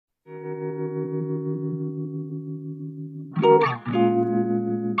Like a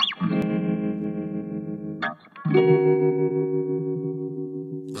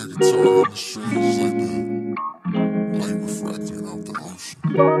tide in the streets, like the light refracting off the ocean.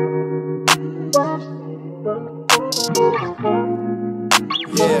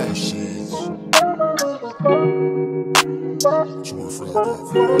 Yeah. To reflect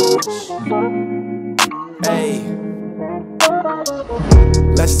off the Hey.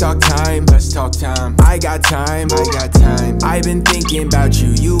 Let's talk time, let's talk time. I got time, I got time. I've been thinking about you,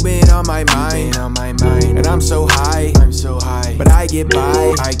 you've been on my mind, And I'm so high, but I get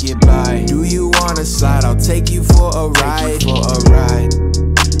by, Do you wanna slide? I'll take you for a ride,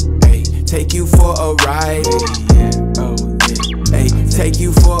 Hey, take you for a ride, Hey, take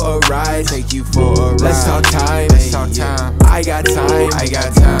you for a ride, Let's talk time, I got time,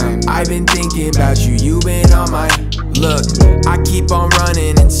 I've been thinking about you, you've been on my. Look, I keep on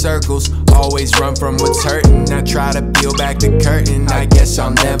running in circles, always run from what's hurting. I try to peel back the curtain, I guess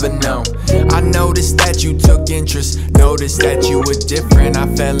I'll never know. I noticed that you took interest, noticed that you were different. I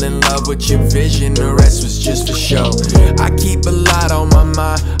fell in love with your vision, the rest was just for show. I keep a lot on my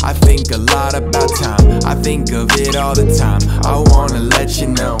mind, I think a lot about time. I think of it all the time, I wanna let you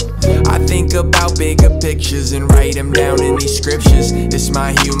know. I think about bigger pictures and write them down in these scriptures. It's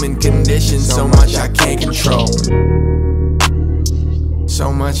my human condition, so much I can't control.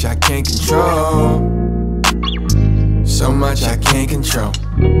 So much I can't control. So much I can't control.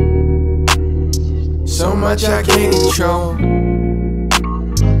 So much I can't control.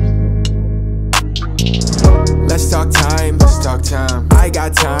 Let's talk time, I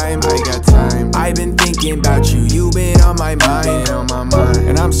got time, I've been thinking about you, you've been on my mind,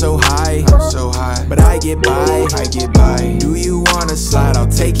 And I'm so high, but I get by, Do you wanna slide? I'll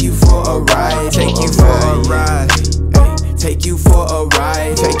take you for a ride, Take you for a ride, Take you for a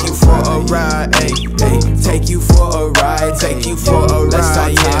ride, Take you for a ride,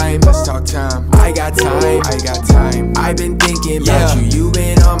 Let's talk time, I got time, I've been thinking about you, you've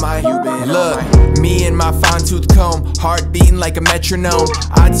been on my, Look, me and my fine-tooth comb, heart beating like a metronome.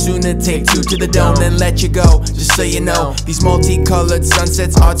 I'd sooner take two to the dome than let you go, just so you know. These multicolored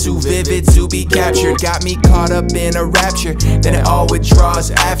sunsets are too vivid to be captured. Got me caught up in a rapture, then it all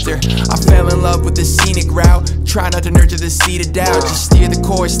withdraws after. I fell in love with the scenic route, try not to nurture the seed of doubt. Just steer the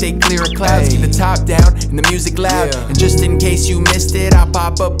course, stay clear of clouds, keep the top down and the music loud. And just in case you missed it, I'll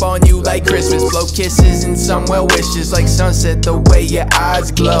pop up on you like Christmas. Blow kisses and some well wishes, like sunset, the way your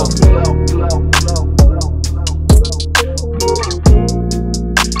eyes glow.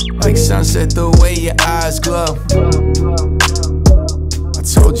 Like sunset, the way your eyes glow. I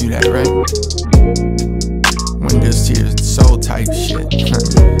told you that, right? Windows to your soul type shit.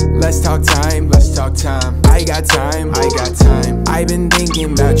 Let's talk time, I got time, I've been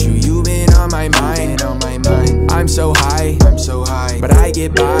thinking about you, you've been on my mind, I'm so high, but I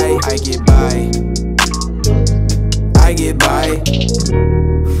get by,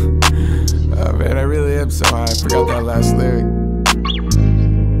 Oh man, I really am so high, I forgot that last lyric.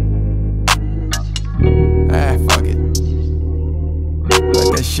 Ah, fuck it.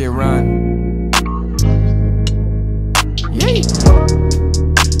 Let that shit run. Yay!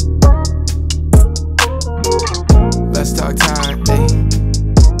 Let's talk time, ayy.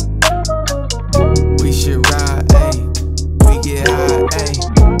 We should ride, ayy. We get high,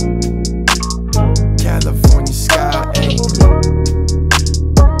 ayy. California sky, ayy.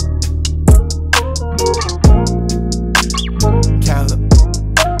 California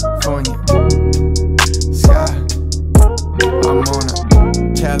sky. I'm on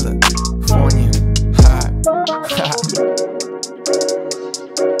a California high.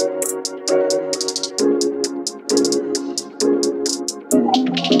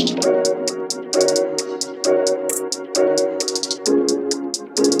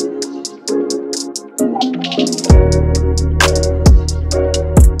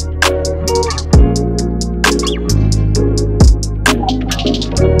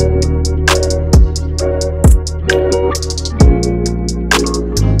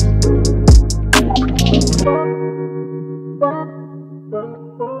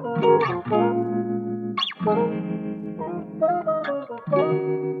 Thank you.